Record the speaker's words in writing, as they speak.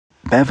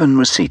Bevan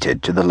was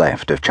seated to the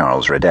left of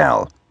Charles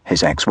Riddell.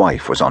 His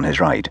ex-wife was on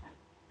his right.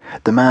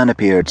 The man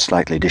appeared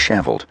slightly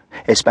dishevelled,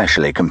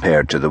 especially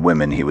compared to the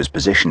women he was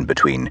positioned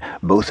between,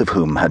 both of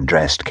whom had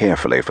dressed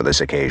carefully for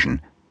this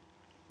occasion.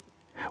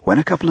 When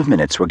a couple of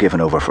minutes were given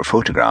over for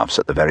photographs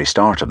at the very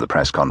start of the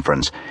press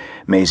conference,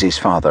 Maisie's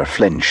father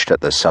flinched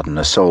at the sudden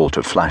assault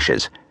of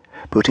flashes,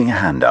 putting a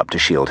hand up to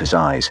shield his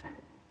eyes.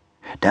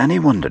 Danny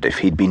wondered if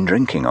he'd been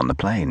drinking on the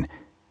plane.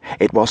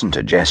 It wasn't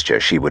a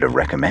gesture she would have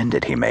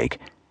recommended he make.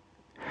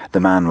 The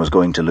man was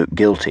going to look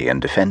guilty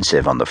and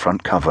defensive on the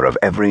front cover of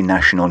every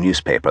national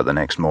newspaper the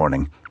next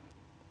morning.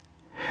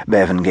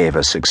 Bevan gave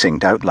a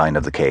succinct outline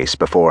of the case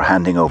before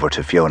handing over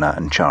to Fiona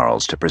and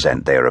Charles to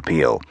present their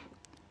appeal.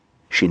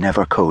 She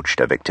never coached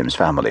a victim's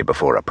family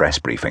before a press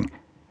briefing.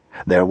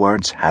 Their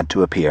words had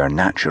to appear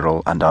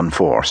natural and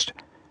unforced.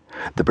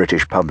 The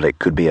British public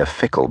could be a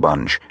fickle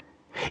bunch.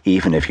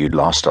 Even if you'd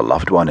lost a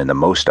loved one in the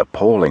most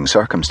appalling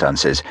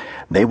circumstances,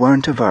 they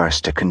weren't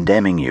averse to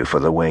condemning you for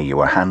the way you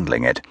were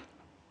handling it.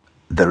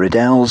 The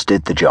Riddells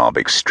did the job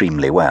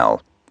extremely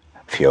well.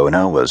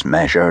 Fiona was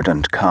measured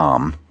and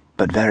calm,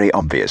 but very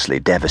obviously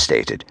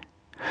devastated.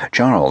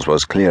 Charles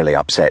was clearly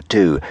upset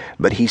too,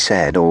 but he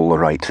said all the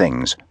right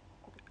things.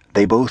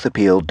 They both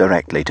appealed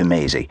directly to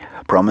Maisie,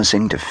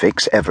 promising to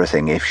fix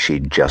everything if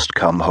she'd just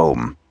come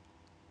home.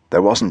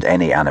 There wasn't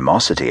any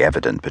animosity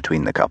evident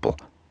between the couple.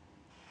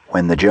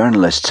 When the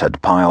journalists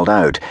had piled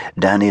out,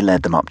 Danny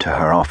led them up to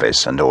her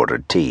office and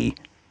ordered tea.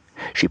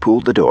 She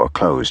pulled the door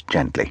closed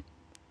gently.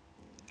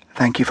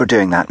 "Thank you for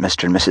doing that,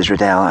 Mr. and Mrs.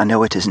 Riddell. I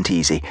know it isn't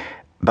easy,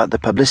 but the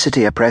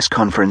publicity a press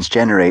conference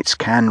generates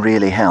can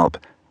really help."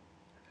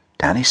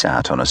 Danny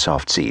sat on a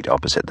soft seat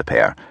opposite the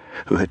pair,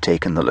 who had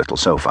taken the little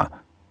sofa.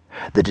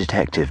 The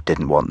detective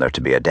didn't want there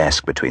to be a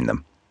desk between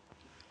them.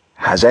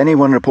 "Has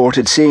anyone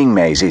reported seeing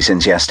Maisie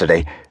since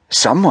yesterday?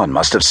 Someone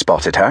must have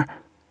spotted her."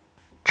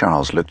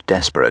 Charles looked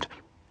desperate.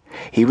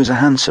 He was a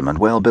handsome and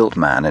well-built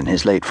man in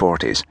his late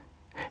 40s.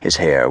 His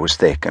hair was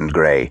thick and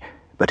grey,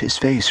 but his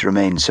face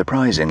remained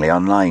surprisingly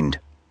unlined.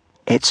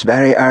 "It's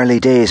very early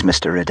days,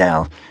 Mr.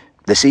 Riddell.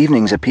 This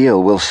evening's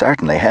appeal will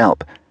certainly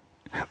help.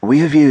 We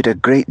have viewed a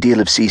great deal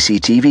of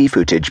CCTV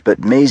footage,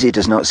 but Maisie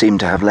does not seem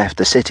to have left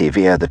the city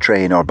via the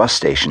train or bus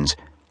stations."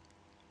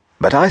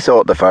 "But I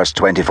thought the first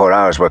 24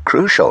 hours were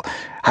crucial.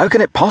 How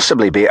can it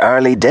possibly be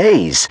early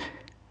days?"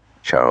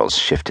 Charles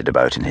shifted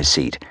about in his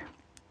seat.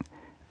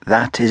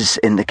 "That is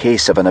in the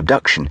case of an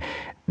abduction.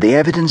 The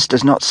evidence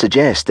does not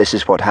suggest this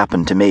is what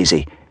happened to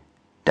Maisie,"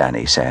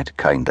 Danny said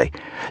kindly,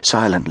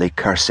 silently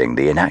cursing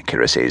the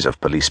inaccuracies of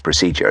police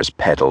procedures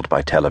peddled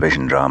by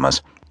television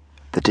dramas.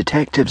 "The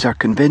detectives are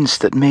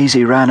convinced that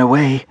Maisie ran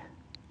away,"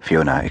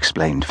 Fiona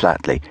explained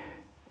flatly.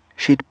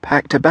 "She'd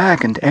packed a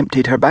bag and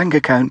emptied her bank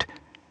account."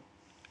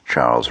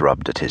 Charles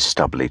rubbed at his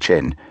stubbly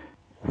chin.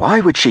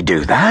 "Why would she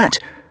do that?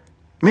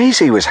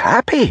 Maisie was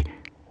happy.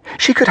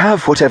 She could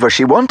have whatever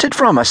she wanted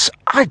from us.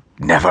 I'd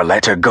never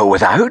let her go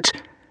without."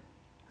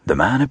 The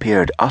man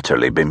appeared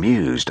utterly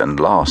bemused and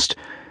lost.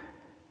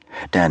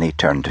 Danny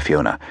turned to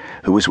Fiona,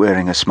 who was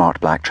wearing a smart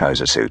black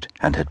trouser suit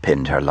and had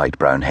pinned her light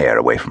brown hair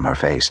away from her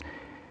face.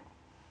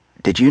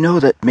 "Did you know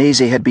that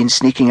Maisie had been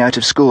sneaking out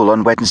of school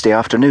on Wednesday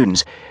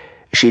afternoons?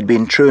 She'd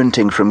been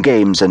truanting from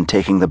games and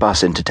taking the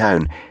bus into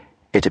town.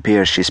 It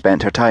appears she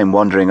spent her time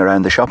wandering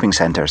around the shopping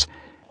centres."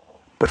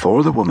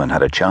 Before the woman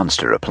had a chance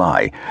to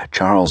reply,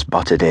 Charles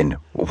butted in.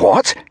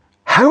 "What?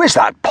 How is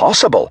that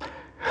possible?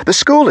 The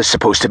school is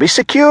supposed to be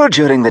secure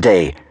during the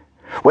day.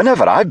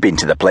 Whenever I've been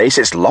to the place,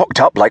 it's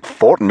locked up like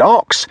Fort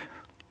Knox."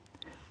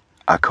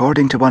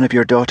 "According to one of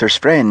your daughter's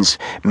friends,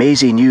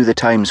 Maisie knew the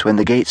times when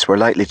the gates were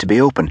likely to be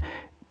open.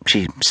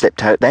 She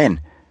slipped out then,"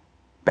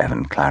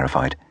 Bevan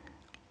clarified.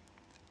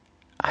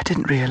 "I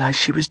didn't realise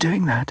she was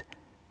doing that,"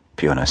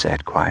 Fiona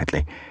said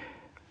quietly.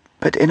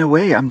 "But in a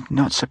way, I'm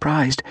not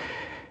surprised.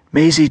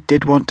 Maisie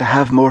did want to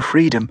have more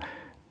freedom.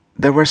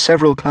 There were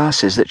several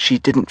classes that she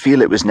didn't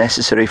feel it was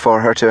necessary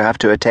for her to have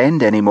to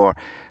attend anymore.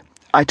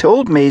 I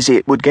told Maisie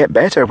it would get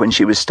better when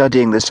she was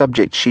studying the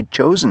subject she'd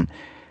chosen."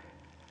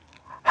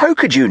 "How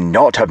could you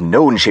not have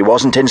known she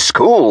wasn't in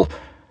school?"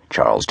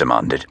 Charles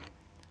demanded.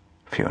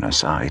 Fiona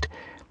sighed.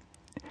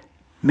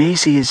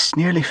 "Maisie is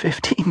nearly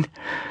 15.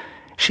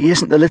 She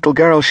isn't the little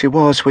girl she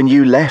was when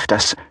you left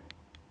us."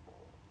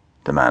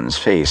 The man's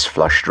face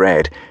flushed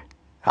red.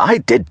 "I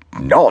did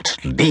not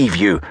leave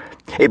you.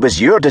 It was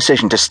your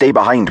decision to stay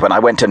behind when I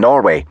went to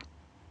Norway."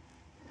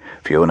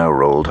 Fiona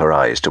rolled her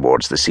eyes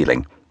towards the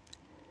ceiling.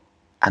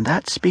 "And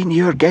that's been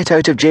your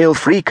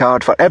get-out-of-jail-free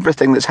card for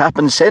everything that's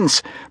happened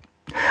since.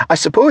 I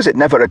suppose it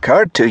never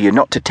occurred to you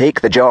not to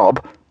take the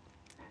job."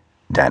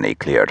 Danny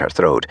cleared her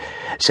throat,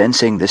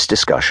 sensing this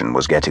discussion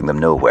was getting them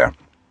nowhere.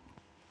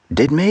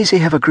 "Did Maisie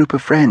have a group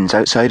of friends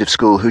outside of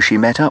school who she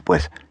met up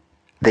with?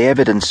 The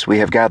evidence we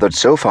have gathered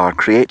so far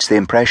creates the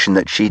impression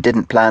that she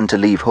didn't plan to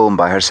leave home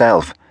by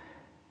herself."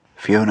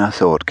 Fiona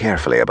thought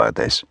carefully about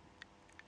this.